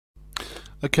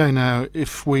Okay, now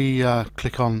if we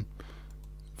click on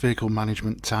Vehicle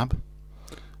Management tab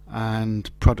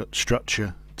and Product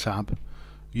Structure tab,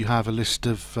 you have a list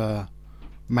of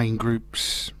main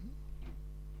groups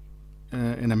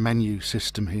in a menu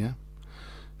system here.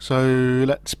 So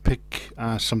let's pick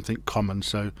something common.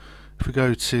 So if we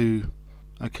go to,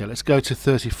 okay, let's go to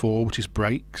 34, which is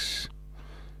brakes.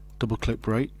 Double click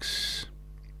brakes,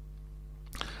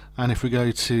 and if we go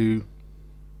to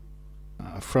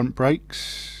front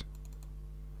brakes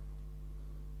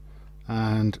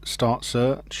and start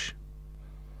search,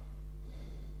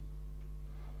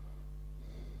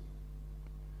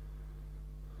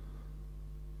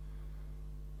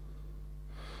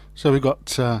 so we've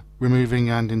got removing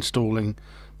and installing,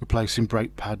 replacing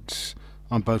brake pads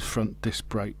on both front disc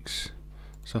brakes.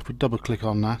 So if we double click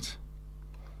on that,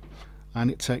 and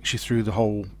it takes you through the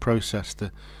whole process,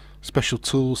 the special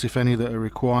tools, if any, that are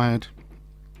required,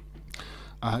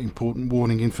 important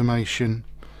warning information,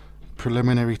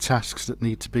 preliminary tasks that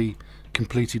need to be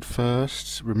completed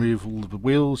first, removal of the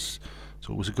wheels, it's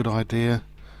always a good idea,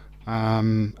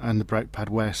 and the brake pad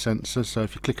wear sensor. So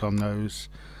if you click on those,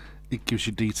 it gives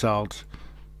you detailed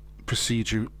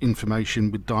procedure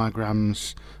information with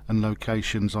diagrams and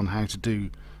locations on how to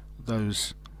do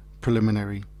those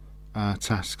preliminary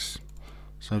tasks.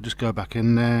 So just go back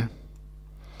in there.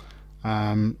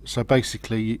 So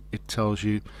basically it tells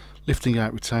you lifting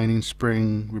out retaining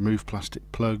spring, remove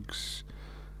plastic plugs,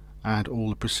 and all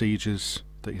the procedures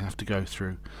that you have to go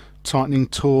through. Tightening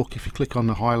torque, if you click on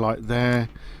the highlight there,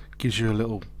 gives you a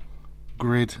little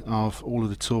grid of all of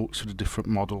the torques for the different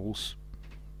models.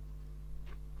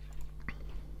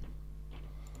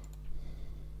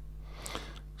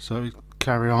 So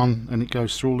carry on, and it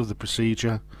goes through all of the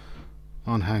procedure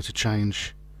on how to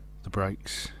change the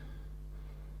brakes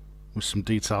with some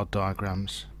detailed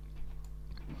diagrams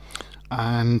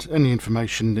and any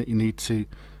information that you need to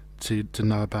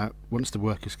know about once the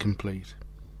work is complete.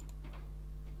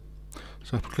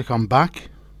 So if we click on back,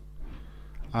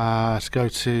 let's go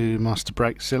to master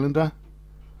brake cylinder,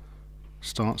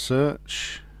 start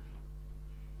search,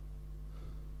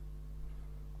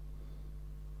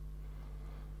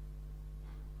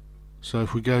 so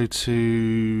if we go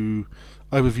to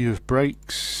overview of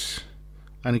brakes,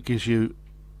 and it gives you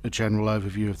a general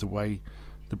overview of the way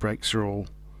the brakes are all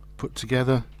put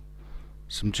together,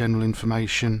 some general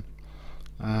information.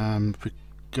 If we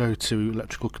go to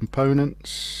electrical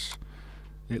components,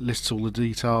 it lists all the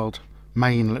detailed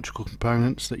main electrical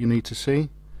components that you need to see.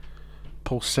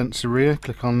 Pulse sensor rear,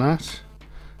 click on that,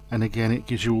 and again it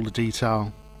gives you all the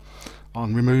detail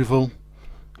on removal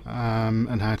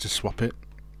and how to swap it,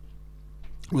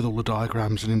 with all the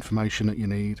diagrams and information that you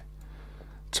need.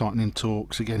 Tightening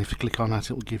torques, again if you click on that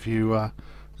it will give you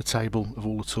the table of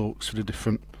all the torques for the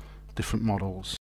different models.